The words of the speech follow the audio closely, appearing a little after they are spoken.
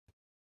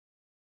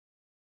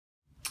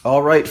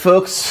All right,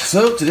 folks.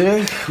 So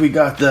today we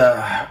got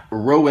the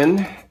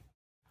Rowin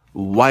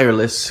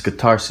wireless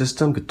guitar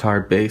system,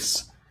 guitar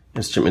bass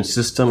instrument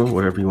system,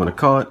 whatever you want to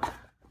call it.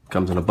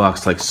 Comes in a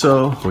box like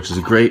so, which is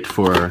great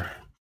for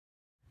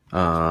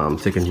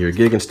taking to your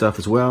gig and stuff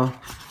as well.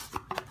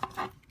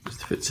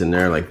 Just fits in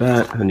there like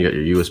that. And you got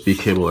your USB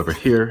cable over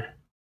here.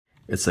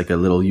 It's like a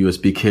little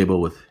USB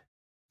cable with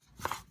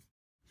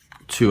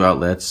two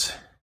outlets,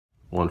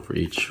 one for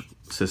each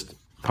system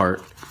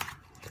part.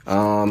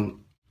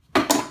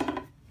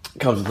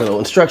 Comes with a little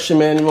instruction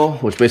manual,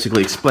 which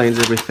basically explains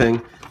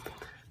everything.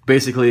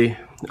 Basically, you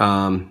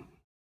can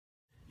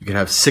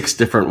have 6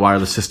 different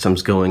wireless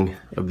systems going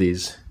of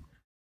these.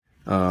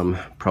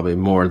 Probably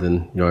more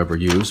than you'll ever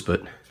use,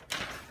 but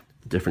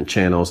different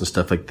channels and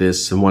stuff like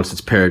this. And once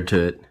it's paired to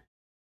it,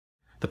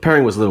 the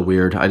pairing was a little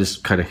weird. I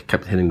just kind of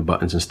kept hitting the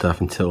buttons and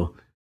stuff until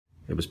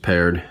it was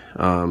paired.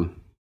 But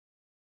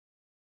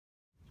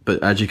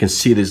as you can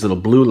see, these little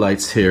blue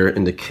lights here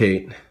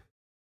indicate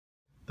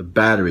the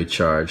battery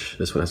charge.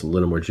 This one has a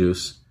little more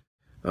juice.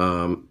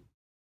 So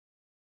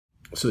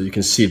you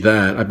can see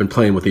that. I've been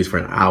playing with these for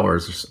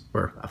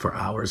a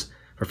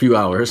few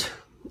hours.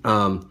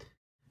 And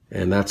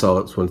that's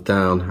all that went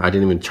down. I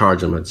didn't even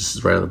charge them. It just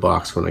is right out of the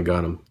box when I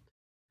got them.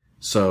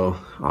 So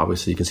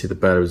obviously you can see the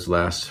batteries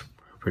last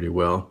pretty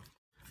well.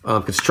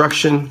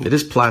 Construction, it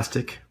is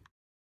plastic.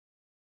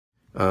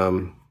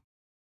 And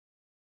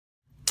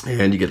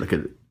you get like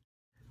a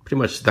pretty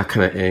much that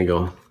kind of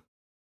angle.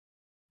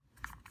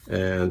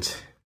 And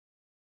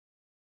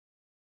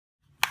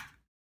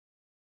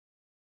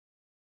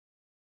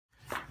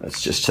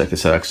let's just check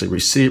this out. Actually, we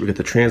get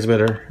the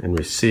transmitter and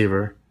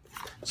receiver.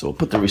 So we'll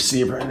put the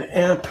receiver in the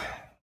amp.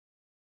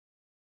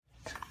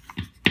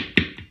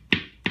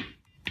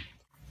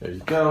 There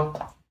you go.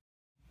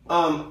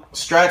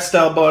 Strat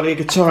style body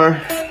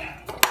guitar.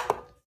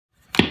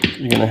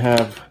 You're gonna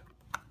have,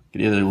 you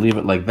can either leave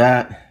it like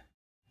that.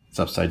 It's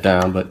upside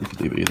down, but you can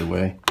leave it either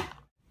way.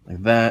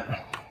 Like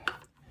that.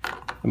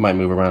 It might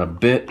move around a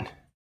bit,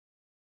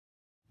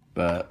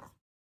 but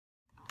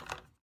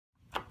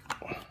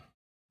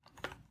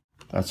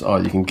that's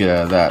all you can get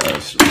out of that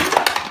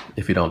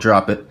if you don't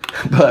drop it.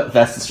 But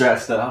that's the Strat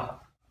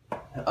style.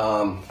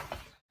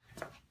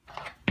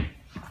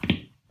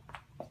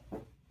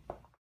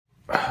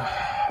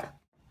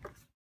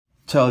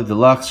 Tele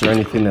Deluxe or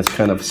anything that's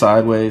kind of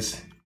sideways,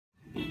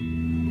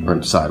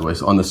 or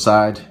sideways on the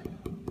side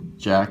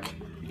jack,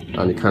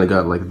 and you kind of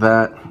got it like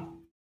that.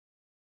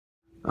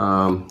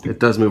 It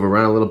does move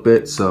around a little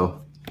bit,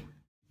 so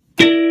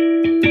you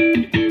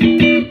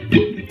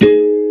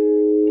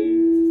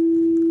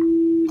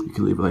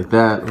can leave it like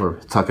that or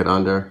tuck it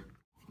under.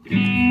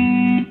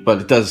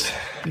 But it does,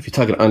 if you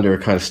tuck it under,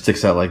 it kind of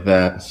sticks out like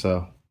that.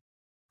 So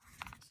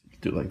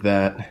do it like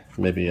that.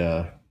 Maybe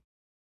I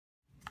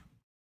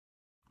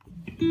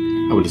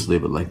would just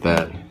leave it like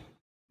that.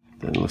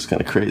 Then it looks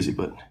kind of crazy,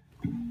 but.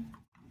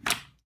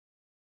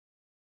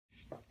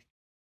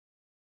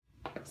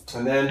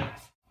 And then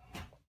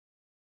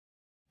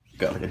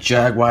got like a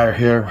jag wire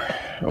here,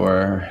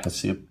 or let's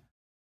see, I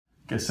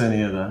guess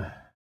any of a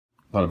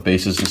lot of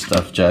basses and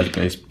stuff, jazz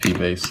bass, P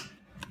bass,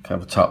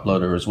 kind of a top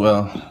loader as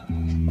well.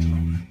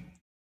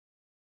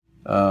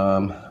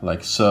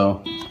 Like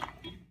so.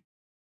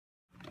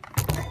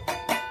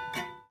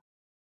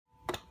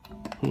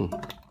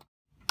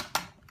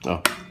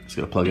 Oh, just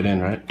gotta plug it in,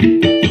 right?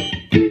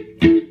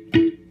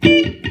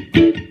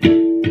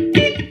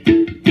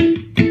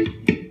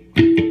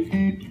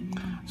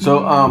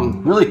 So,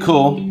 really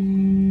cool.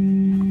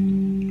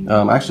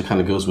 Actually kind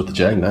of goes with the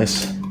Jag,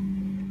 nice.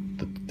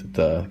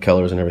 The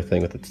colors and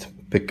everything with the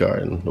pick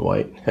guard and the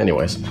white.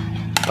 Anyways,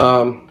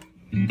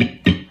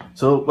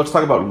 so let's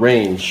talk about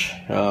range.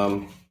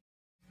 I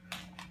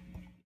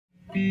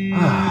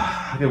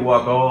can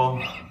walk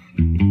all.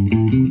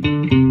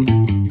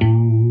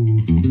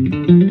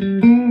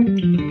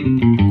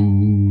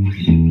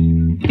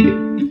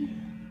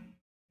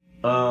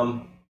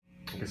 I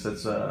guess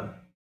that's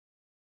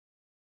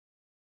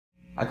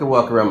I could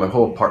walk around my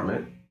whole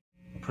apartment,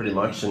 pretty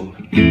much,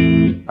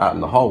 and out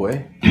in the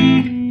hallway.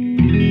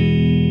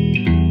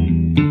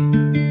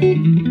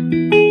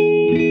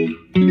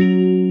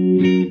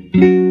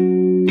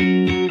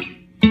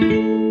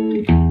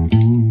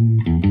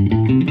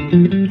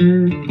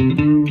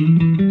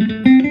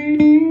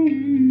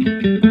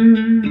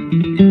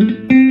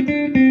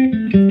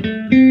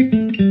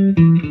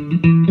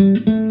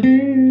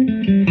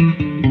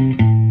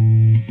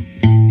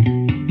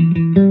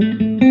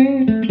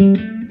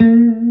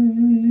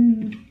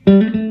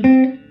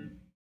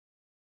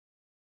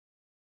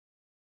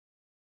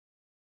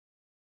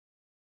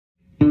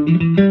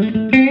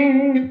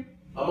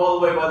 I'm all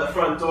the way by the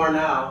front door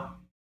now.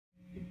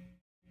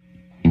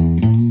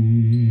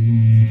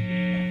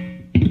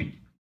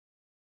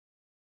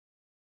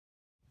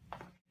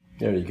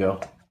 There you go.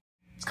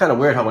 It's kind of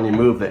weird how when you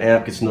move the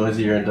amp gets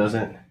noisier and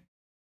doesn't.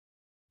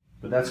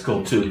 But that's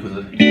cool too,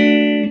 because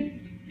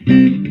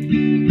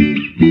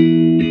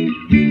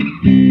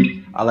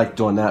I like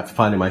doing that,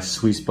 finding my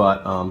sweet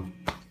spot.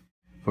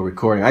 for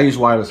recording. I use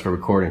wireless for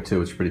recording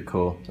too. It's pretty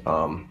cool.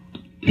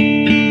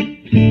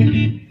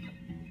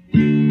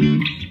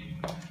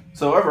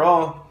 So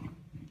overall,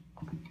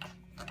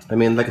 I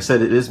mean, like I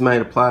said, it is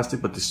made of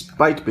plastic, but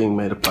despite being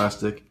made of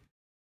plastic,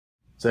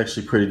 it's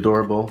actually pretty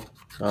durable.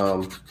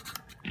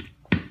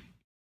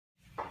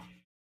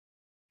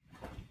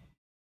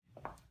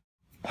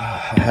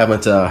 I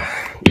haven't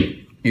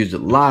used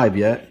it live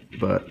yet,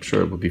 but I'm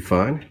sure it will be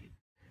fine.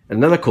 And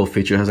another cool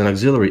feature, it has an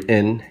auxiliary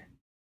in.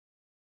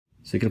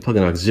 So you can plug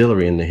an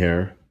auxiliary into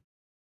here.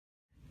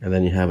 And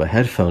then you have a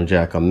headphone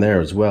jack on there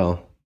as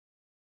well.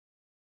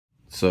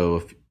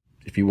 So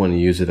if you want to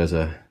use it as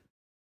a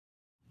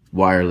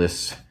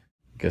wireless,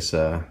 I guess,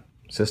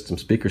 system,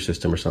 speaker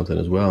system or something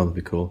as well, that'd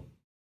be cool.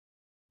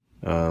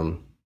 So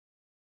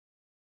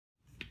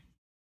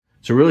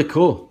really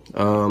cool.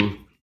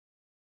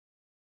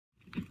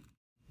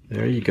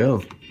 There you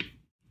go.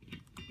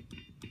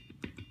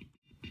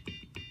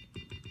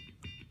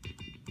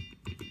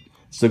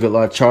 Still got a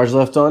lot of charge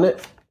left on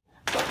it.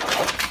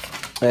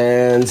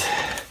 And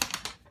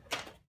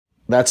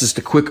that's just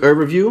a quick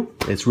overview.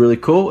 It's really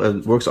cool.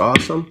 It works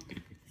awesome.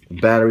 The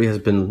battery has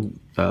been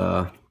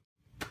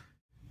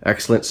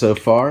excellent so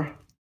far.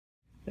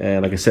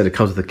 And like I said, it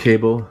comes with a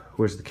cable.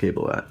 Where's the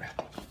cable at?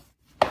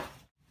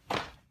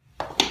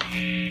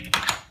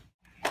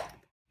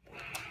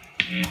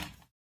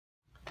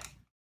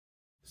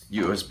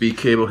 USB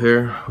cable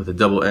here with the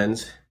double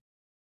ends.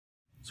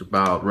 It's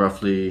about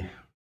roughly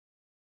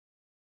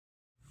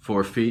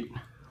 4 feet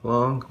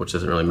long, which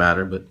doesn't really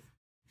matter, but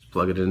just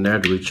plug it in there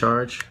to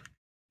recharge,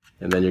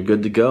 and then you're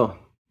good to go.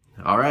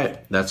 All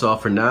right, that's all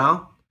for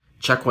now.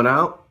 Check one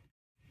out.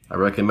 I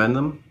recommend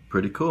them.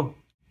 Pretty cool.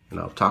 And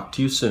I'll talk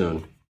to you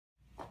soon.